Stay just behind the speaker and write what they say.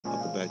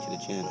back to the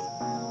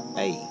channel.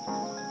 Hey,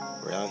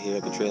 we're out here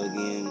at the trail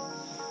again.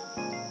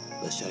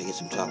 Let's try to get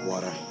some top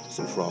water,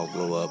 some frog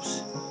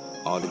blow-ups,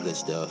 all the good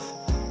stuff.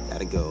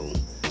 Gotta go.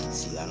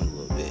 See you out in a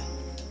little bit.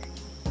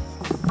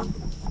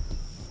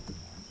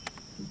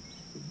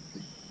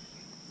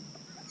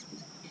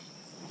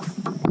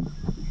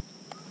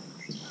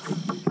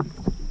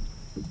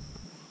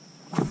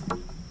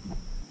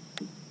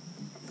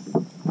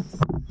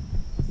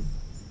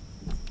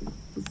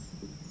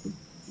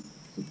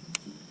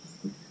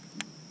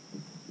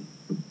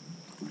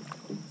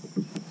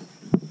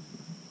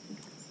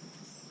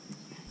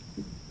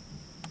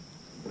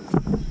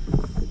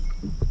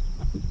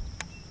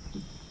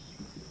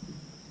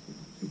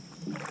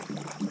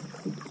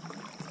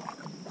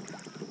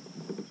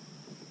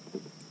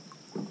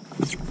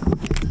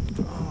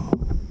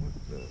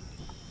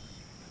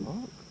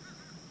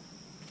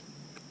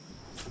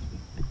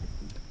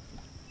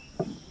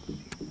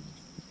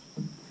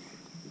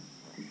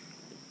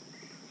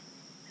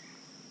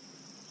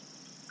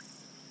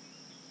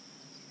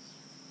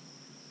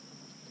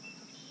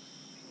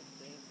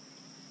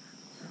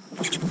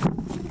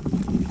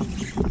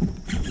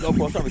 Go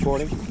for it, start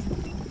recording.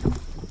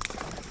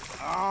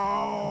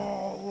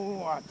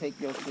 Oh, I'll take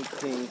your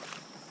 16.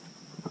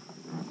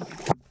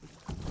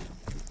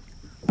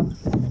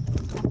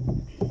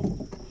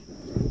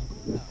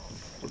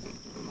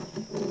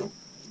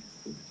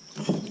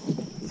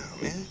 Oh,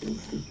 man.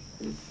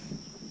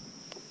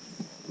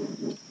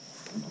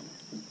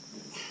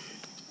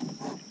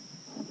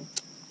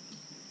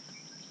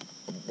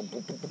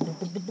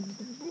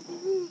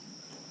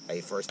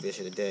 Hey, first fish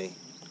of the day.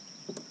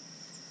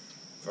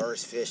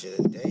 First fish of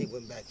the day,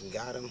 went back and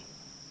got him.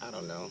 I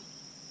don't know,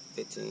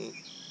 15.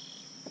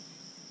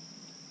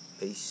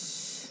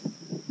 Peace.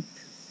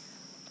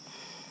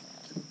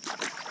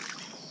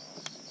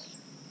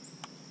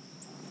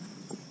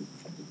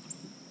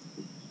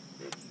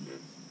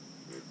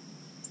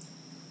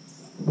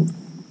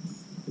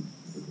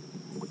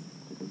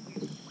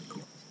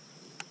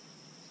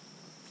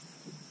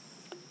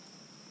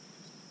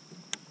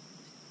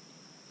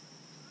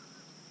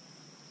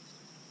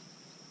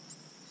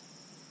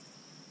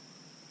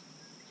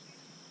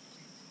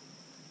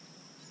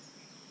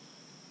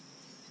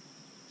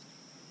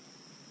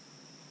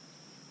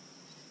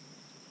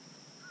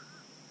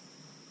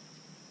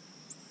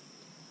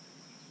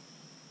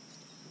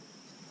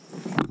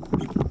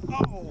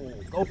 Oh,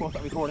 go for it,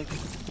 start recording.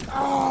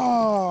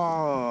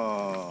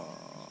 Oh.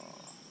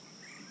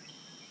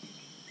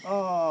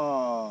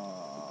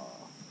 Oh.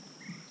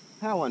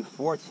 How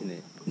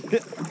unfortunate.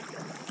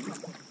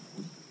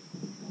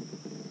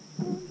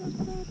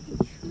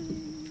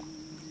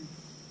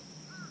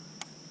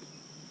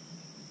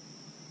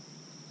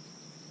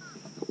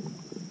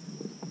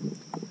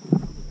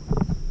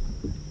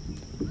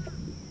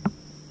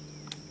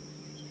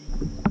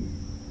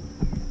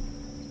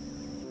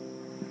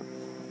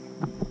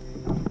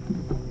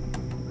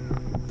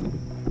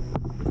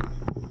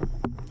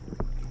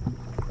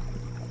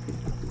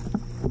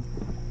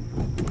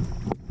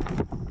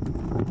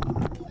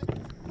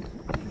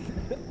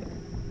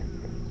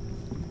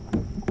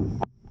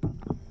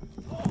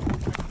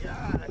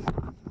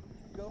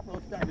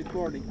 Start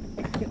recording.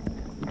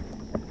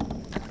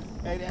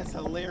 Hey, that's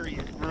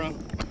hilarious, bro.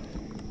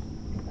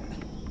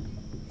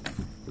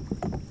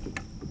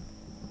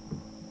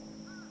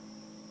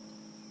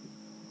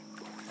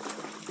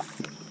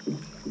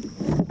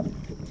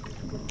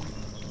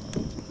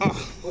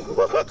 Oh.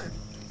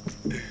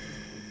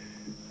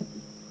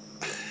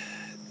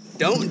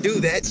 Don't do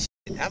that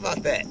shit. How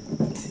about that?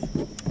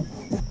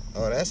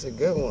 Oh, that's a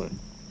good one.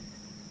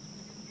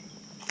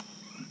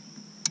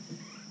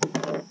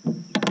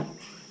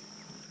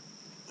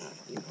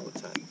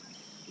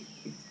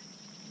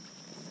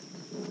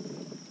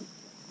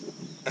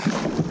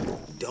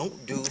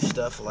 Don't do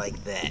stuff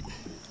like that.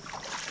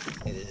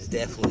 It is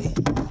definitely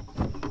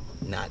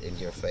not in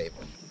your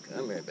favor.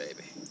 Come here,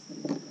 baby.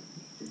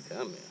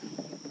 Come here.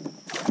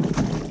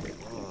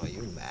 Oh,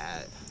 you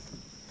mad.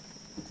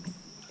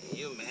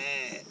 You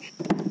mad.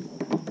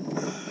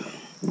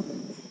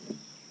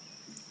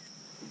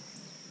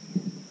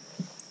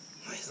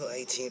 Nice little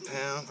 18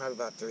 pound, probably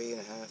about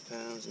 3.5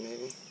 pounds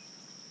maybe.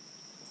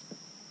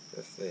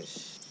 Good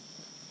fish.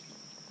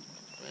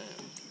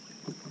 Man.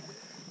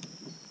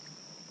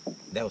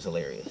 That was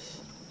hilarious,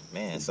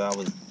 man. So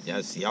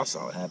y'all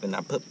saw it happen.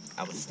 I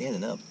was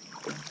standing up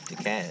to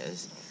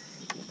cast,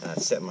 and I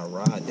set my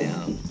rod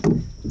down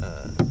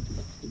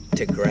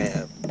to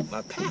grab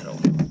my paddle,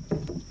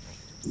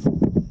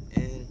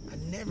 and I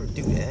never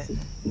do that.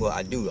 Well,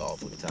 I do it all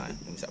the time.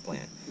 Let me stop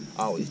playing.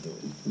 I always do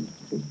it,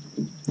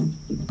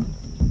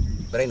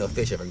 but ain't no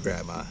fish ever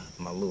grab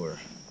my lure,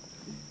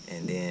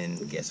 and then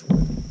guess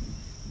what?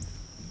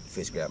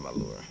 Fish grabbed my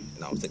lure,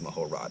 and I was taking my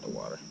whole rod to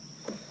water.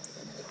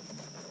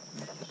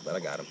 But I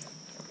got him.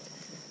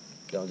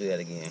 Don't do that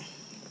again.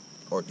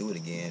 Or do it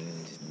again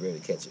and just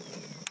barely catch it.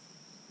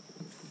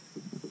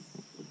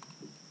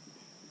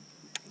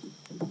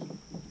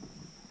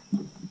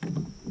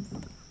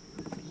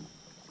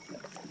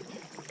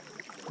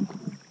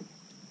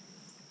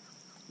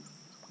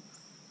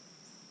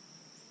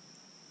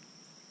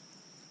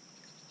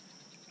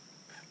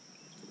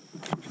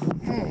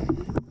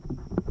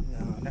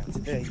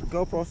 Hey,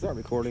 GoPro, start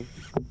recording.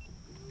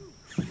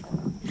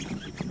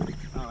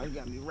 Oh, he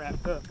got me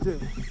wrapped up too.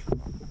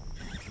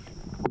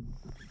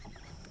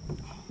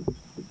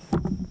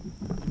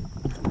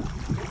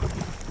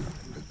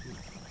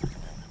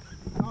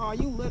 Oh,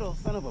 you little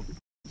son of a...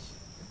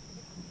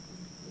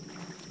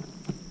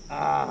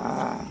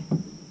 Ah.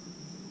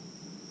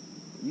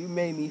 You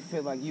made me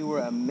feel like you were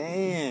a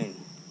man.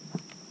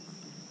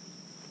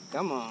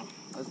 Come on,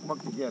 let's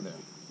work together.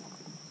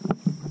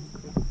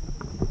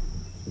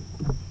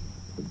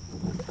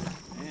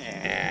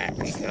 There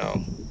we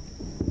go.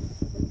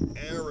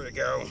 There we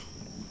go.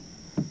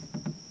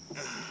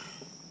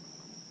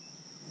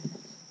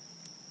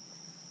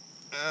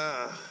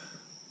 Now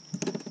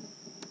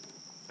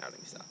let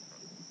me stop.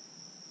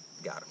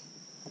 Got him.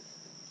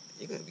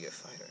 You're gonna be a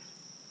fighter.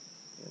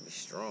 You're gonna be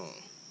strong.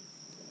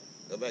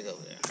 Go back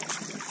over there.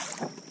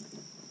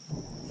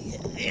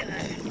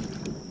 Yeah.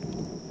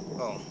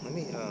 Oh, let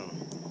me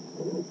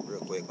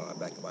real quick while I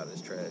back up out of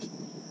this trash.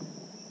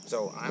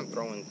 So I'm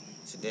throwing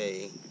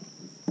today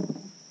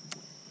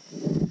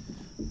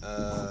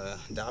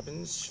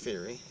Dobbins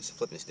Fury. It's a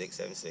flipping stick,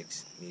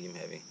 7.6, medium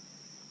heavy.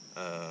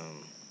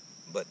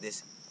 But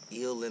this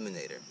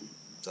eliminator.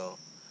 So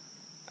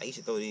I used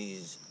to throw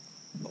these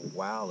a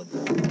while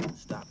ago.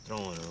 Stopped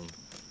throwing them.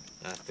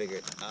 And I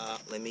figured,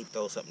 let me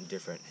throw something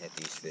different at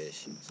these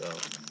fish. So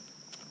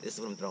this is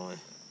what I'm throwing.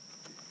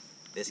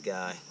 This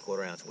guy,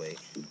 1/4 ounce weight.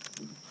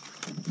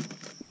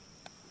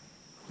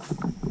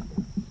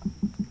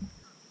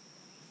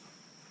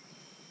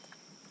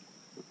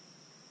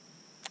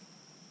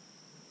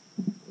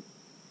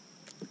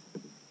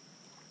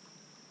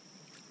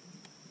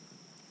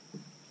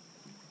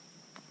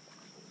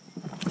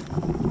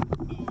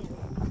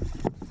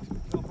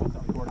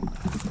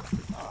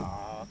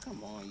 Oh,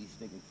 come on, you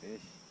stinking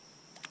fish.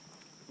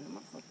 My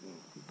fucking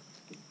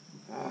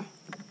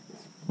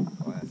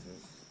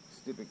glasses.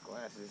 Stupid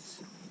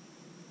glasses.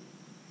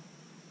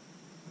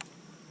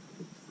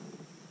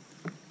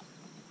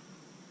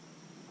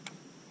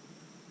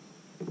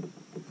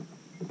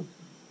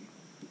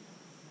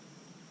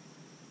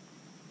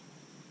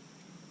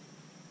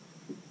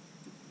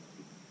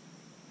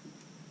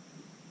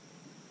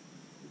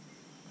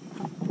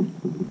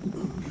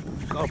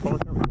 Oh, phone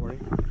recording.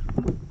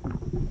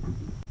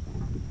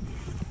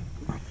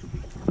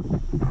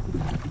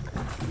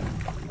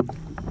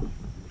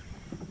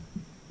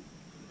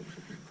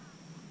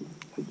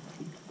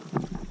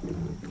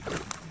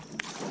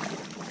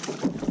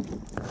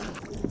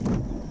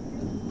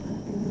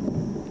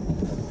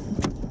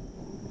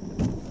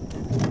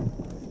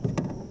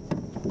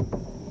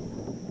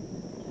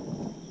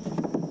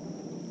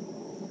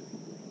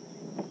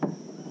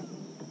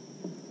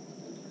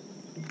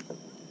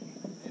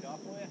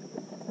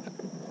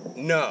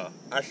 No,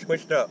 I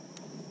switched up.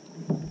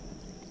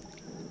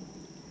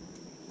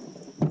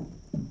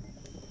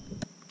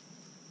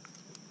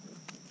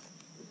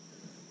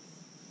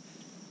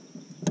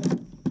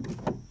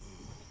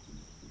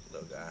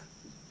 Little guy.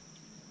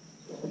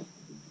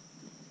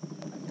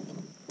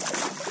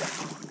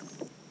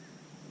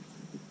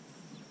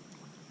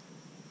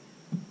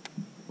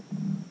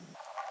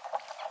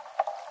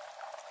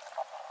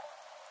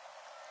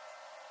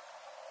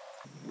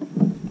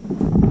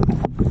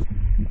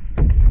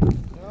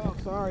 Oh,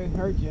 sorry,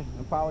 hurt you.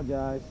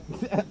 Apologize.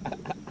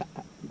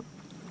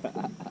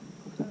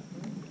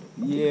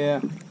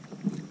 Yeah.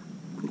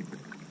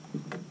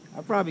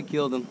 I probably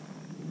killed him.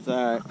 It's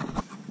alright.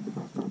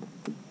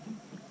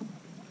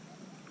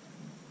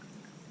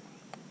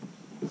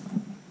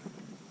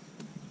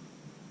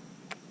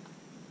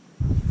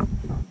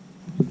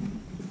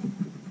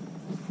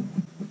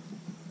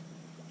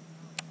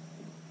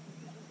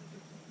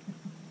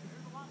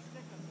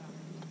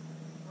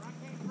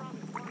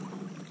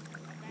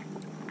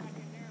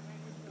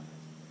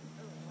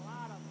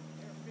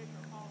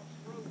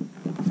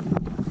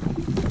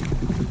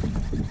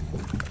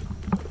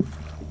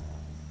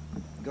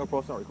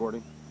 GoPro, start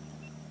recording.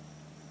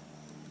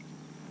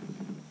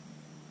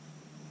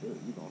 Dude,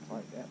 you gonna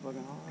fight that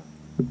fucking hard?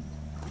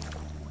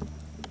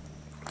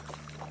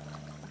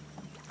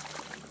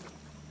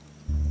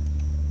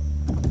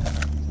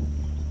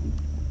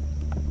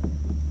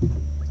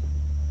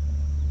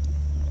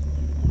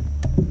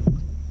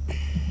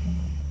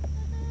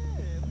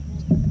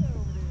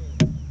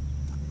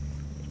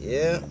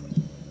 Yeah,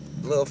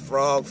 little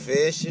frog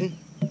fishing.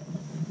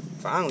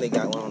 Finally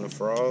got one on the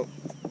frog.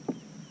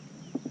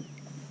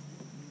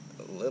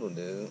 A little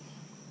dude.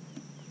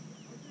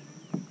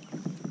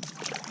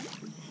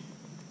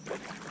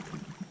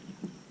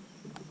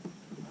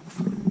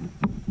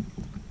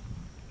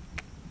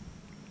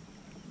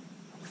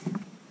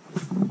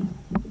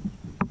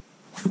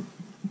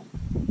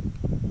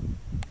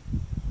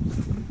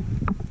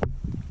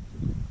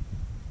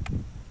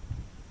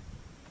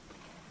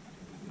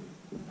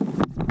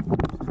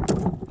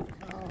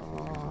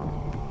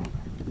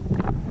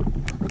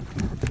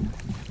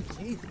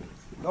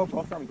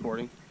 GoPro, start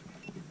recording.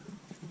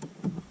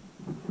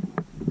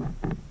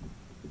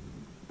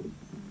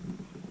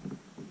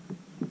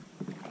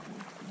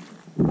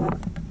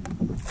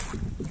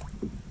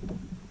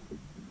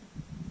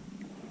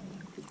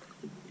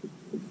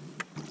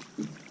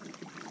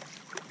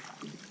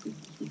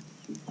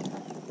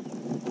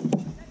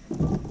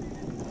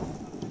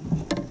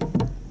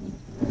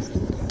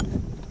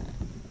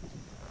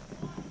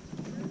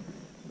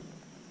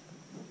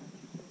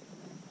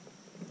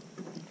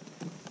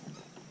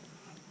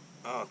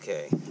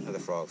 Okay, another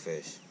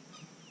frogfish.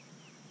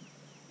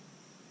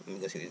 Let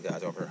me go see these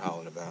guys over here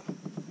howling about.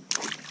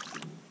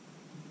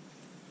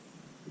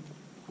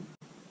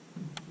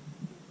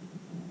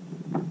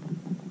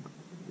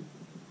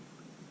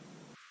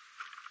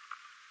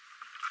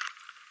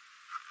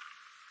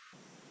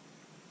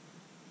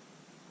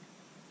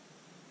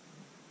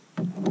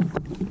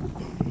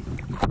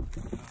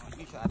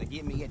 You tried to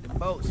get me at the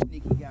boat,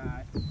 sneaky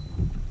guy.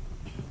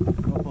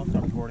 Go,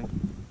 start recording.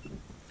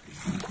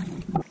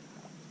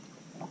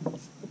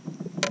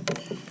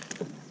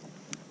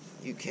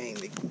 You came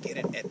to get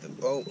it at the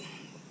boat,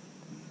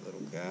 little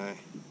guy.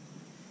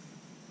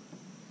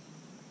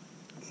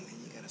 And then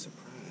you got a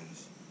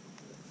surprise.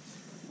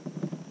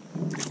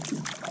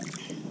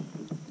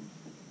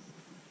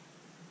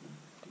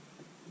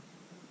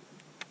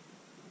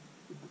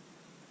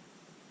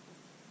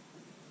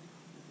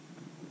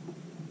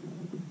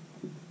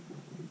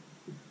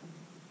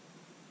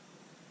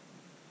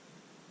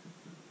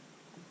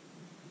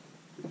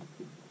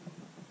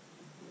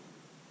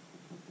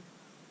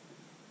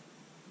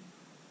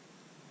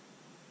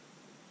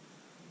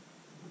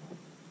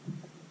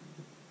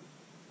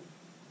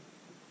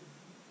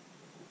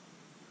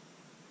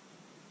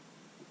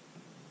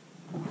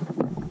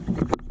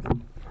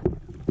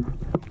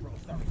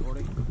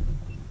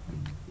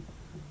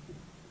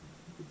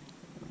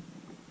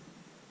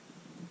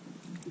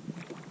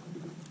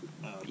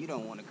 Oh, you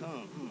don't want to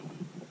come.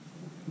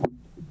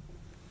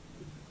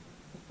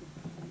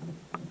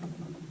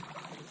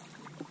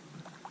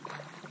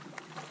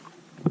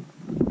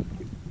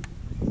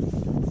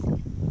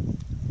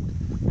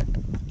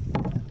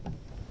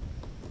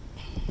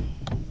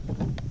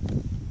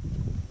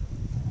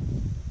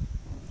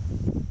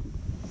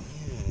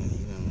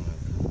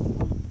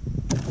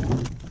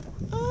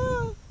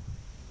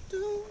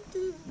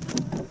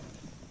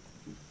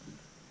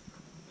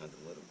 Another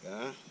little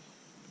guy.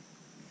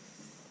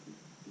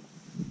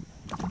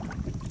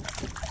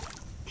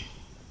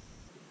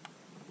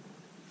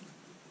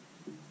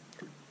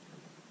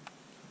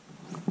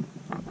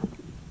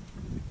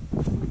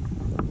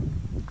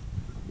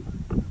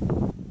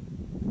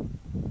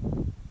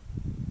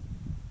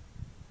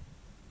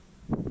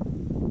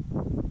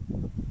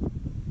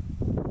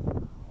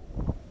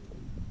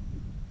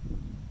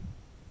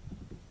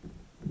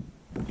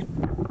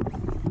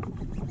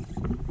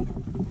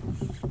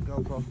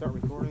 GoPro, start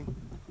recording.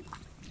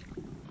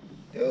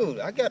 Dude,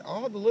 I got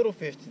all the little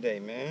fish today,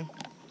 man.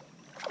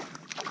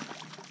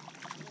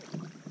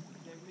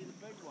 Gave me the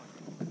big one.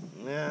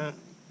 Yeah.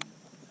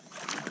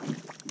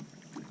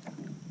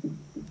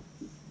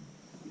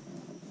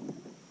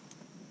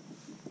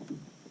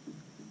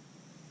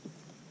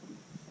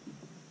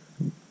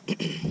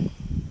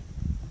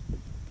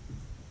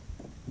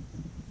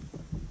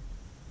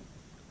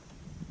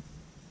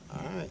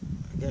 Alright,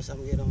 I guess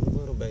I'm getting on the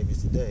little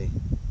babies today.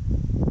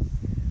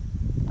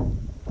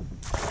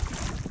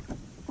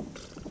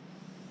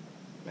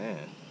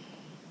 Man.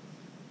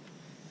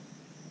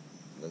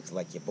 Looks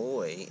like your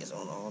boy is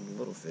on all the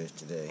little fish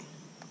today.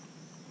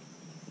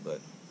 But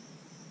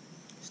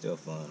still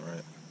fun,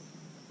 right?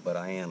 But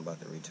I am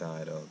about to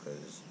retire though,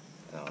 because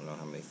I don't know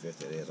how many fish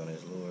there is on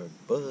this lure,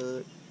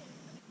 but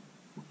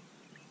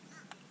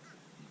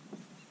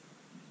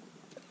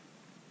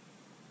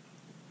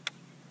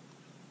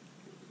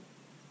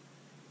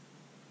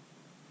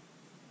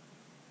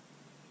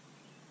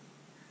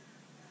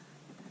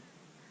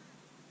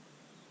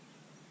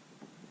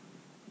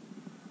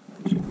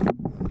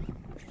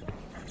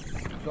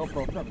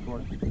GoPro, start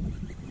recording.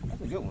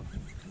 That's a good one.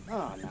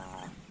 Oh,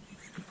 nah.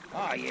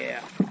 Oh,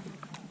 yeah.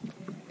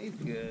 He's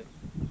good.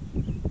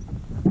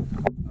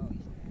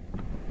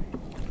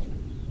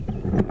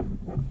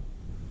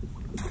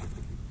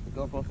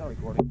 GoPro, start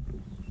recording.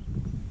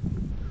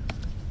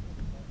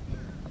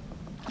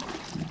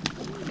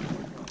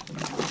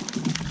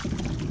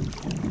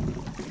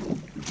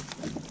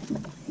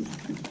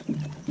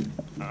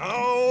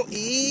 Oh,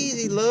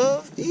 easy,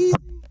 love. Easy.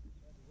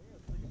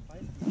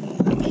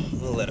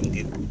 We'll let him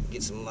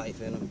get some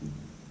life in him.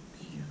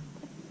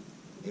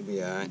 He'll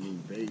be alright.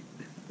 Bait.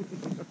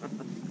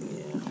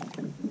 Yeah.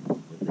 Are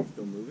they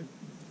still moving?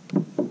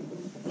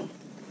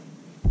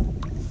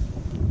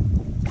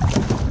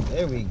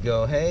 There we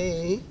go.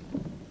 Hey,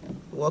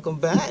 welcome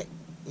back.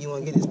 You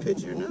want to get this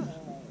picture now?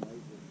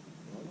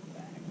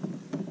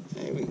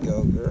 There we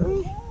go,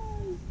 girl.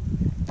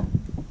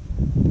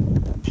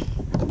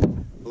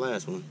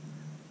 Last one.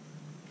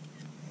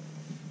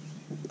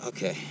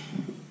 Okay.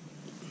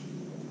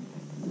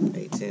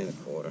 18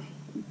 1/4.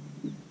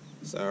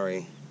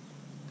 Sorry.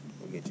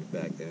 We'll get you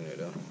back in there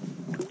though.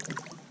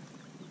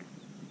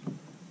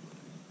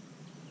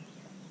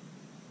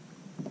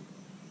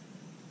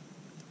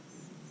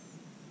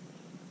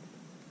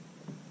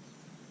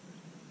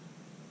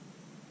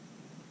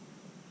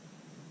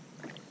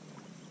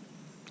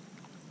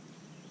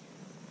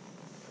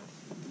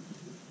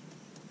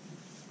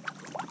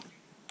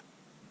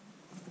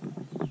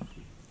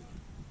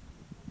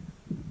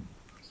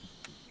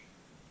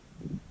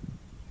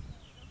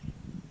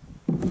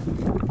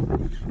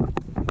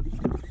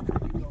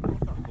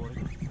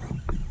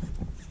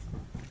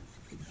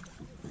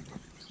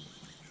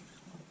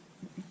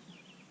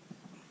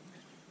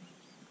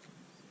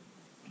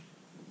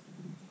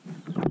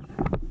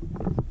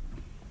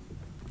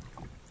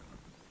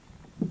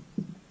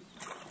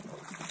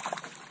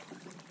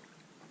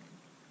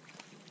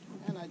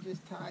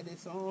 just tied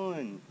this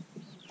on.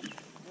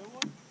 New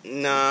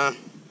one? Nah.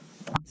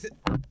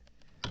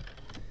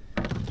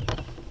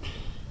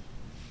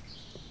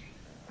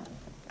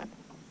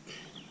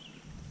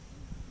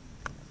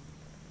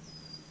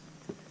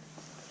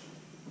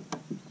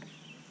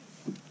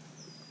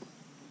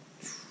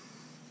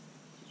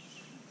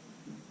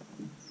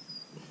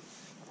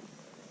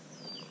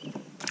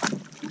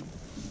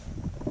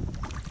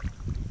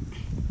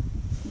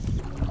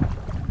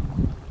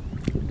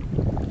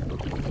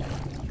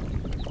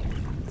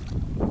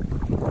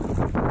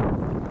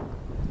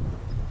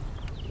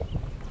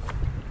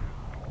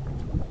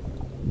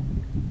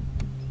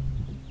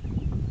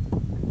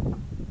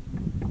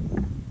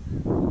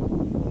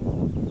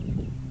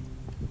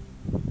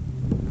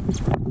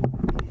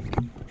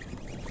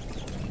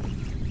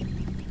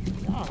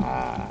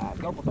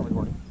 GoPro, start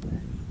recording.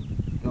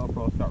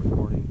 GoPro, start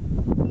recording.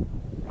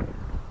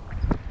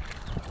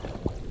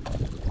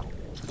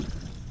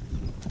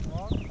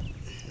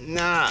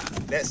 Nah,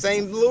 that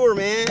same lure,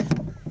 man.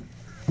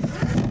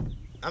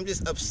 I'm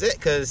just upset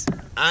because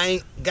I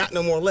ain't got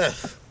no more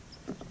left.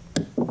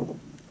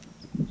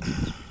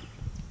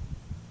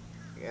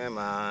 Come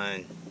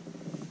on.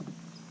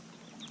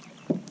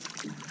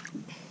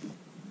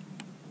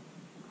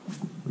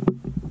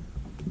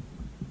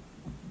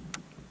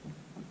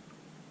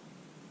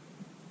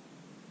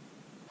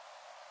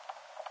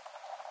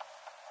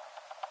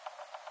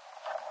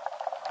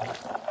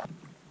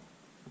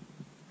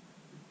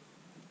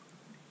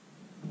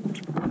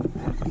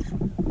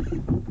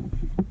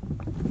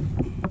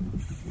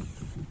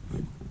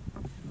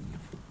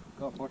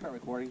 GoPro, start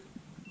recording.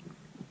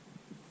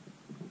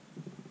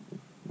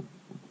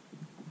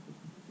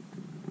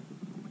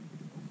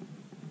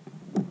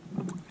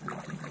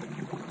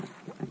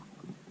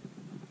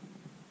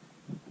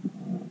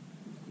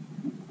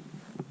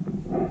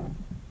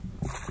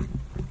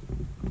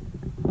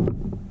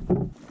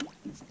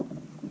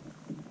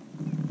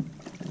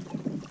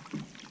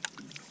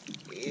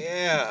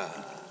 Yeah.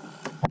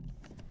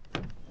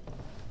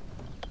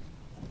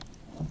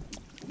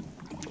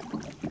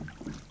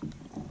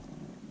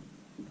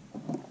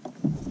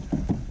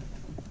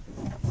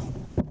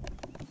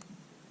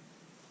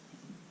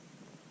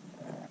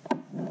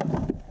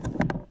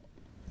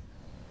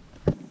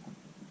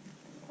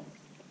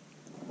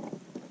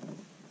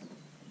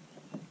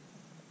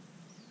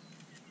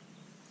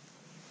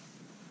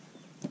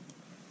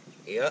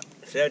 Yep,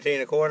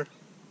 17 1/4.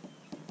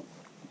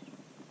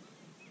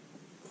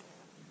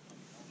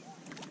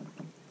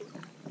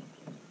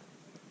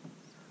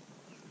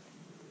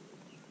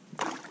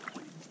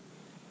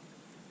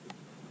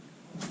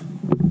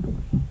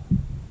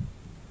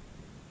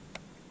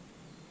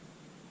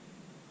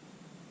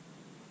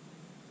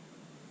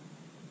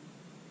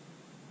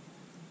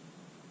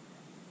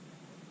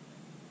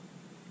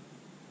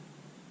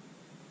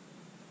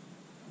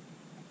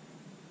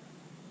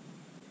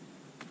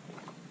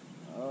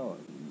 Oh,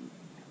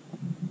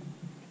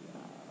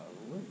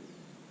 golly.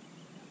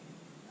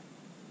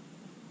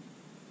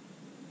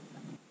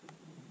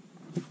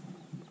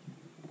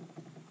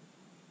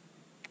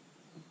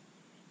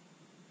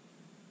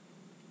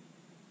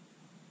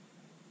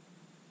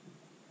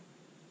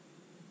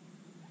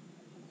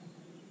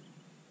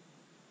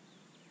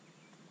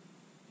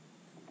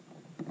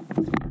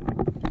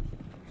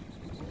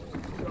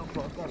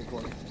 GoPro, start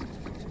recording.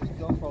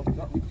 GoPro,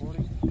 start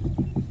recording.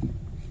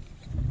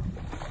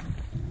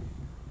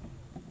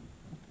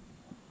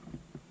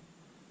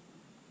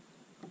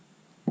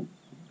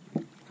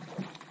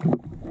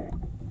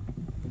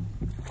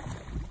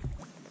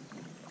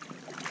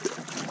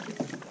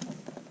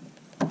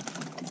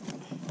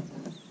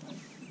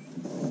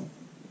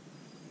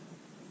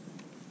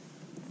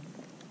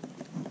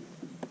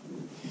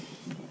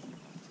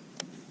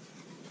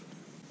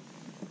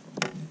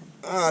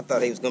 Oh, I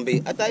thought he was gonna be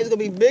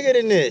bigger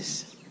than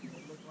this.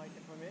 It looked like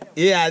it from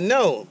here. Yeah, I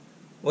know.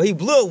 Well, he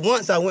blew it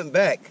once. I went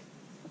back.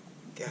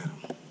 Got him.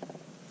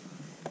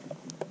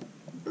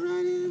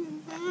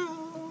 Running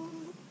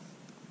down.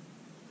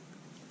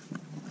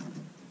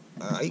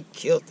 He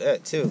killed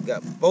that too.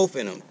 Got both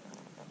in him.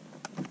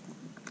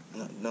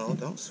 No,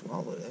 don't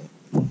swallow that.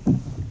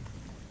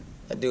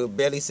 That dude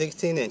barely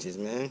 16 inches,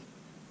 man.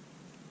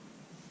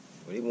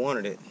 But he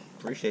wanted it.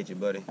 Appreciate you,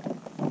 buddy.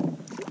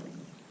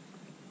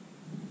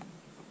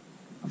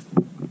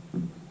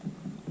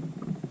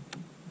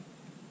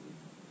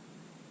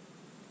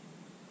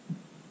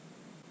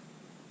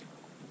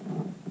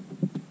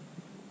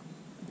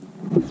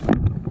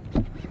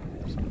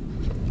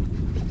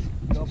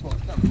 GoPro,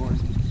 stop recording.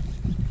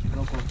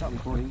 GoPro, stop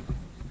recording.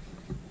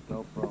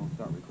 GoPro,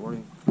 stop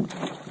recording.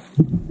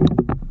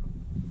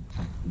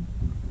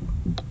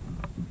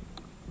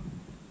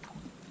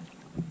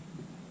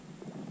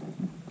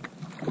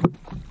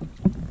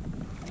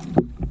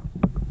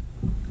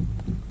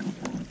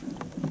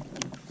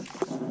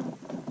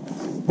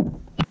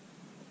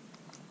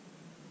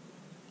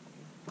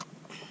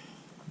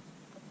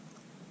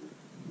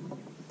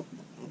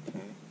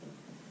 Okay,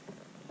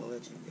 I'll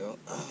let you go.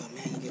 Oh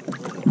man, you get a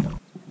little.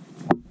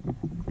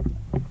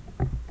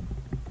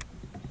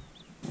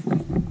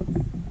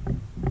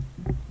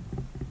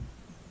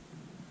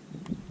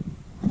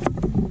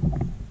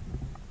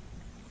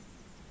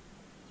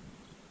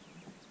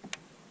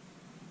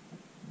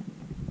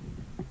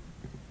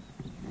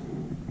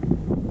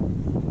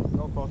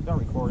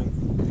 recording.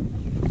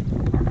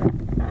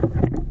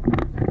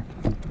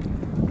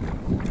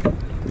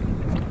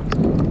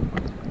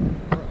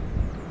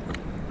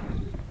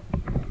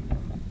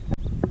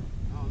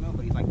 I don't know,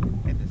 but he's like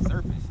at the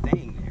surface,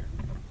 staying there.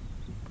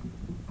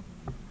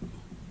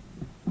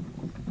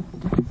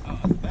 Oh,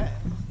 that's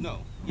fast. No,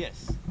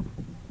 yes.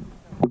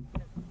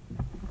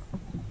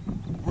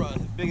 Bruh,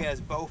 it's a big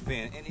ass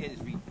bowfin, and it is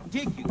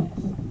ridiculous.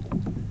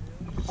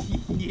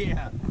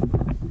 Yeah.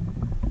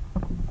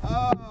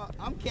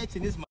 I'm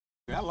catching this motherfucker.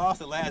 I lost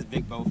the last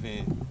big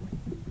bowfin.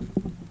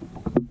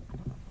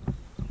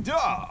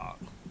 Dog.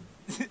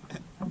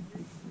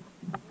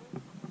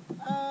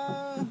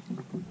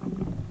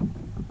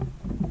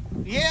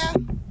 Yeah.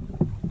 And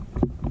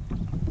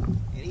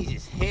he's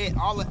just he's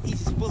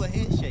just full of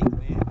head shakes,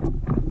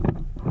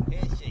 man.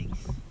 Head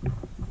shakes.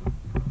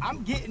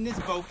 I'm getting this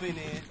bowfin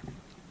in.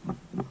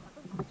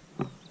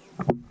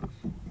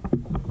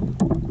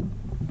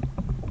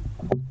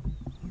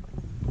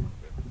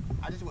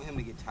 I just want him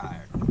to get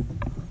tired.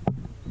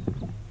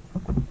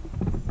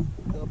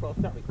 GoPro,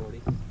 start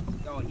recording.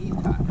 Oh, he's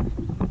tired.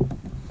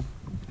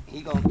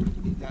 He's got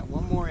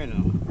one more in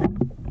him.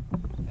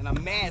 And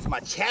I'm mad, it's my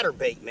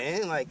chatterbait,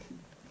 man. Like,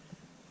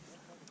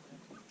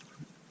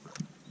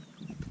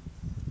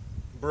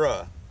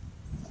 bruh.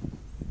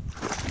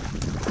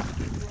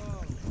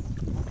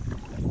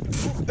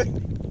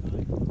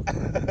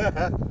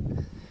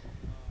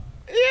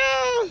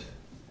 Yeah.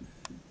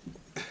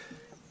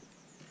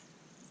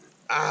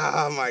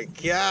 Oh my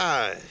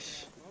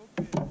gosh.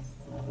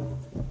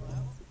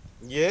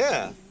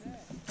 Yeah.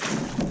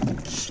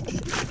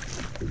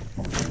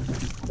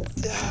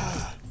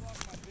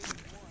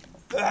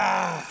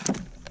 Ah.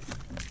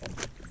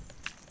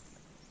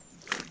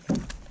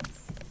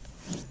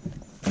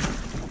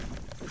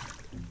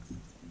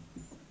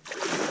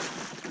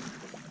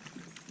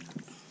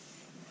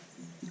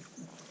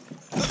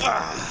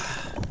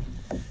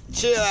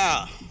 Chill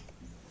out.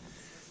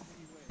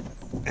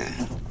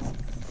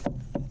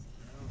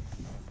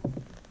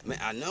 Man,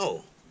 I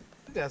know.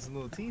 They got some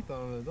little teeth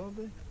on it, don't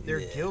they?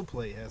 Their gill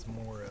plate has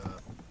more,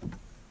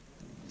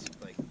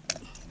 like,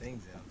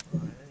 things out. Oh,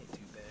 that ain't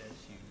too bad.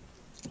 Shoot.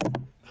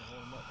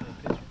 Hold 'em up for a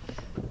picture.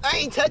 I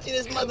ain't touching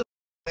this mother,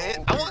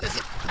 man. I want to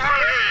see.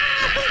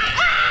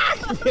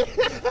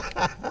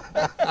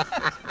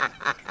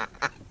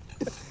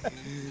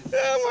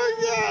 Oh my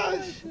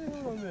gosh.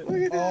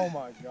 Look at that. Oh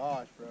my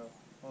gosh, bro.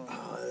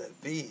 Oh,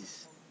 that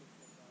beast.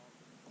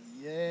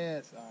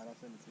 Yes. Alright, I'll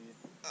send it to you.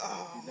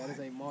 Oh, Dude, that is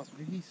a monster.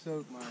 Dude, he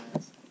soaked my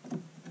ass.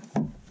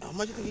 how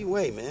much you think he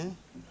weigh, man?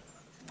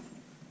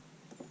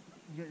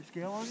 You got your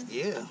scale on you?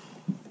 Yeah.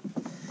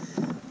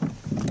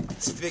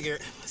 Let's figure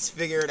it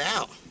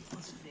out.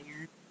 Let's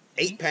figure it.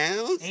 8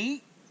 pounds?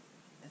 8?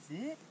 That's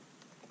it?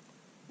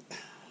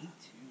 8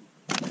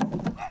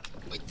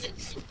 2.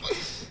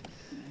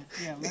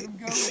 Yeah, let him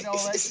go with all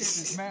that shit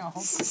in his mouth.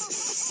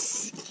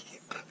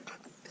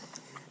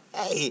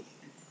 Hey.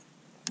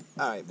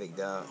 All right, big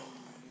dog.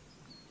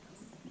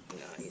 No,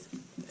 there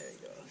he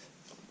goes.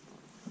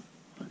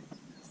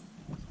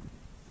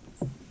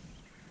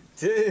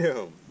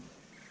 Damn.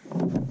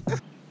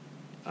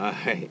 All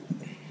right.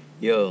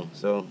 Yo,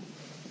 so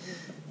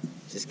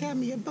just got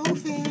me a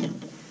bowfin,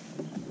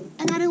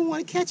 and I didn't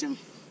want to catch him.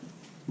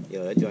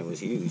 Yo, that joint was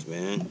huge,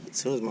 man. As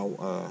soon as my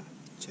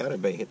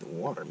chatterbait hit the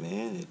water,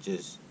 man, it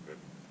just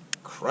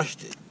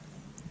crushed it.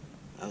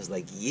 I was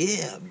like,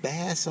 yeah,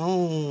 bass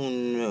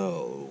on.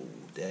 No,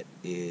 that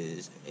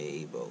is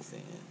a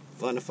bowfin.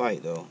 Fun to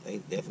fight, though. They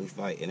definitely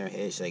fight, and their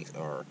head shakes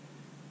are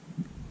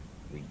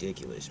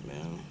ridiculous,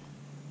 man.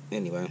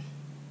 Anyway,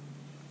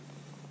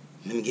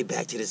 let me get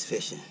back to this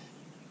fishing.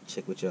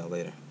 Check with y'all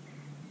later.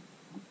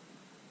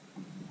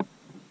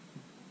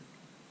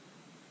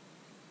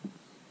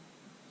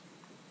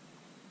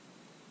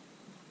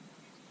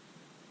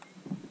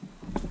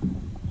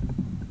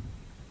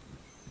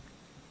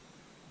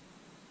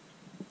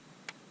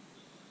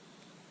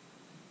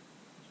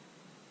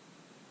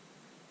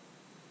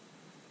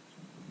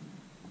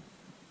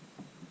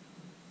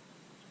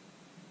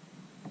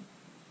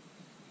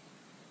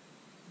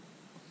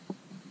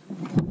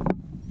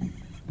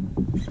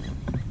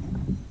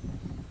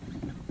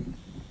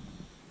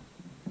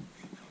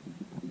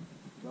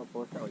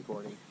 Start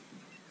recording.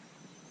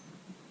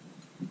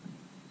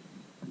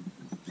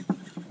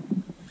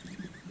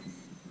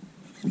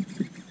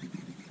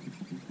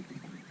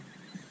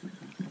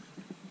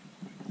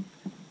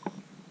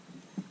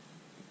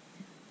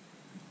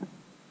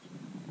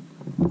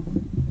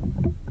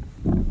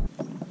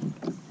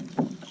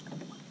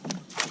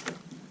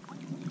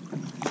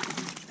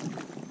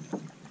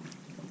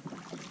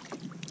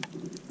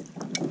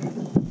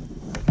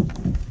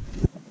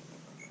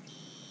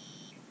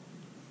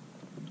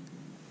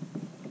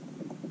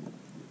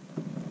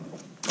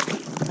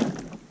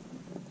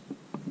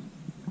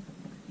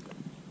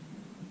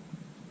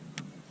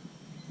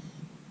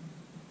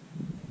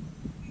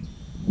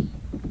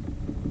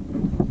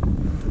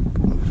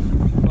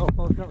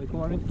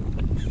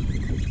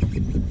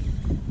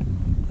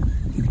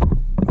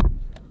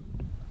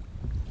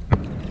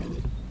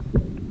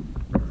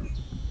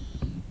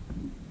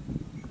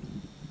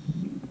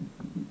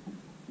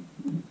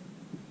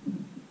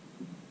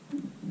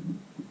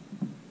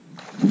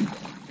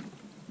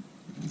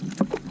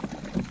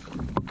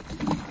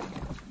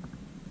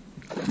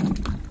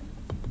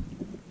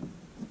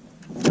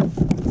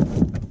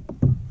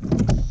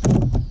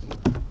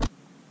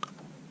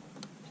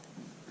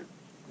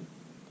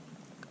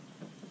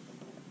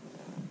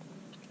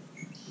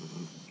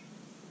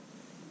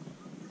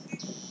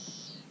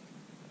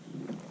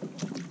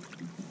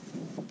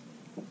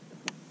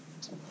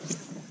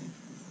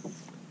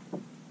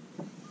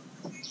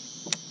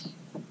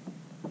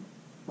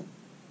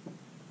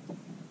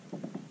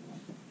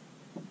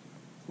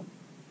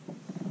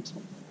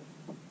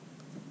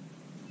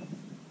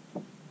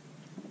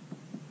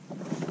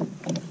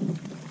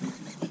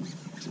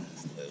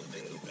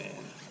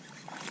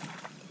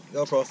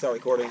 GoPro, start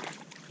recording.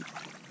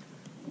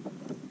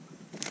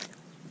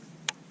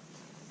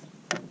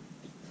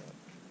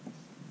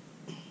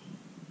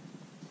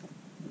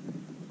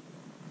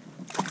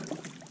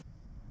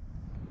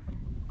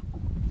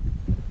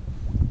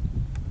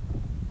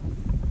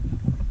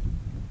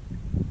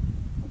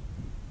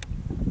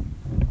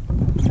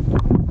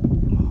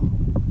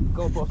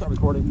 GoPro, start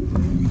recording.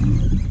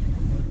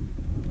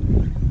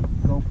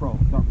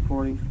 GoPro, start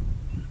recording.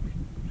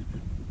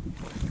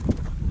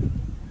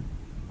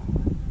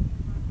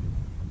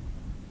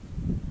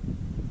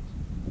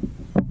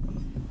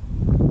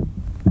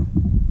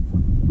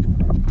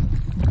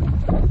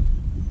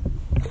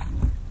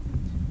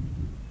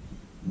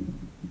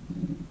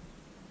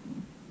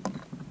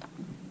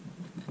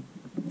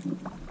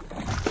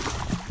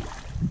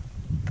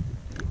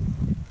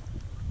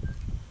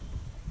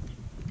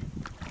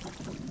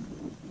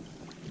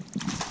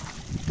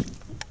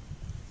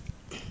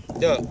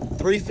 Yeah,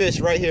 3 fish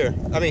right here.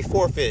 I mean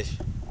 4 fish.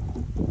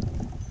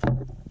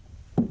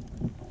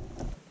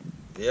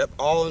 Yep,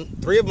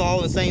 3 of them all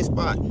in the same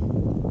spot.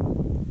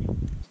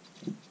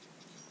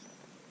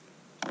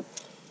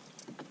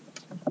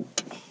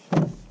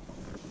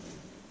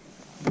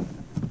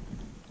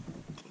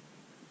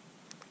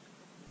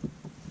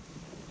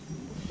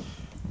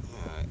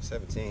 Alright,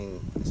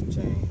 17 and some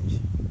change.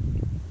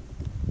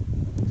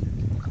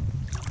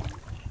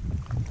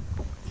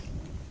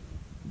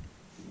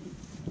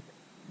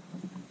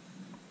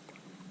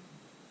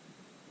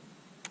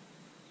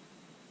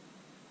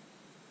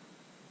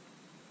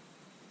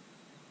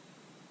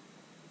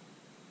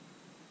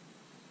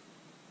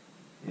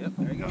 Yep,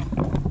 there you go.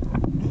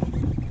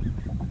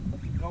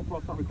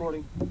 GoPro, start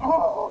recording.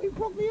 Oh, he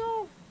broke me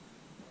off.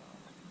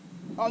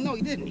 Oh, no,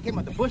 he didn't. He came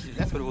out the bushes.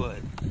 That's what it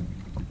was.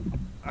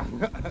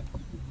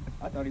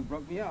 I thought he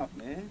broke me off,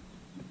 man.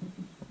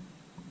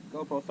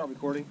 GoPro, start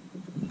recording.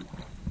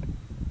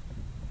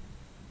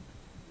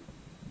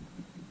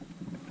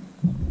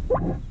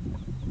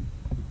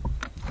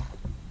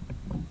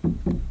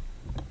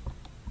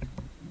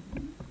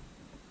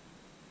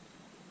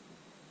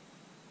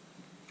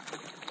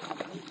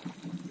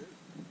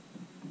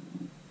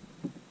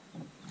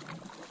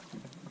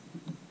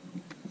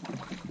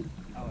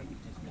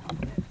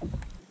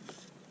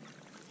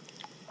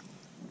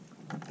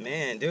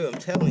 Man, dude, I'm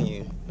telling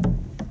you.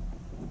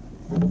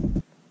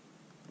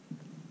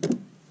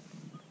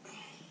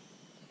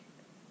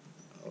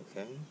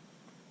 Okay.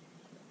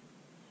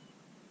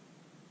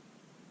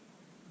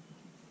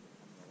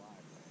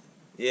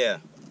 Yeah.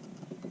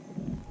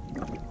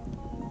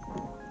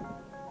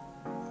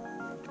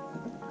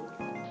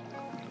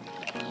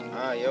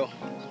 Alright, yo.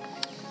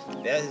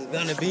 That is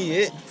gonna be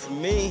it for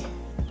me.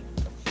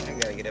 I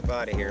gotta get up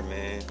out of here,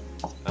 man.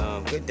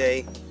 Good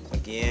day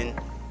again.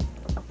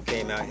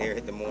 Came out here,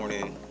 hit the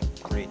morning,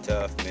 pretty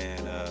tough,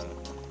 man.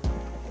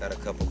 Got a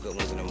couple good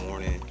ones in the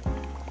morning.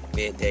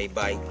 Midday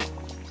bite,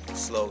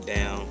 slowed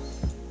down,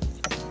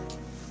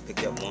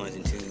 picked up 1s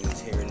and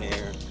 2s here and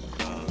there.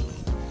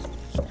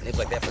 And it's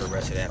like that for the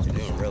rest of the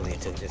afternoon, really,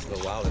 until just a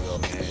little while ago,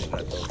 man.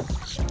 Got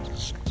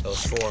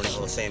those 4 in the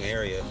whole same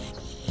area.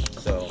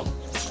 So,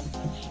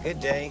 good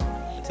day.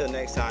 Until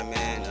next time,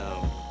 man.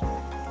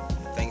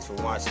 Thanks for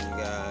watching, you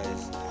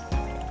guys.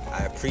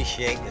 I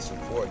appreciate the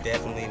support,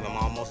 definitely. I'm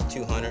almost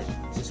 200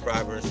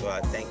 subscribers, so I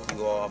thank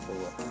you all for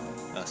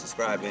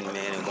subscribing,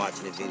 man, and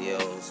watching the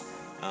videos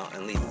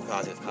and leaving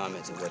positive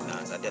comments and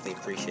whatnot. So I definitely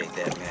appreciate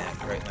that, man.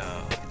 Great,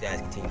 hope you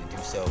guys continue to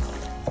do so.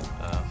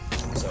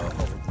 So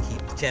hope we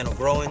keep the channel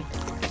growing.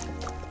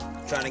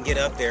 Trying to get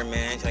up there,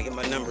 man. Trying to get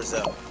my numbers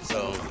up.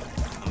 So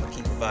I'm gonna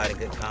keep providing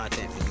good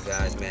content for you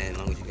guys, man. As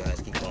long as you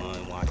guys keep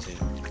on watching,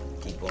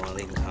 keep on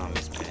leaving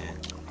comments, man.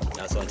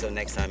 So until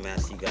next time, man.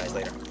 I'll see you guys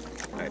later.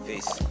 All right,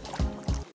 peace.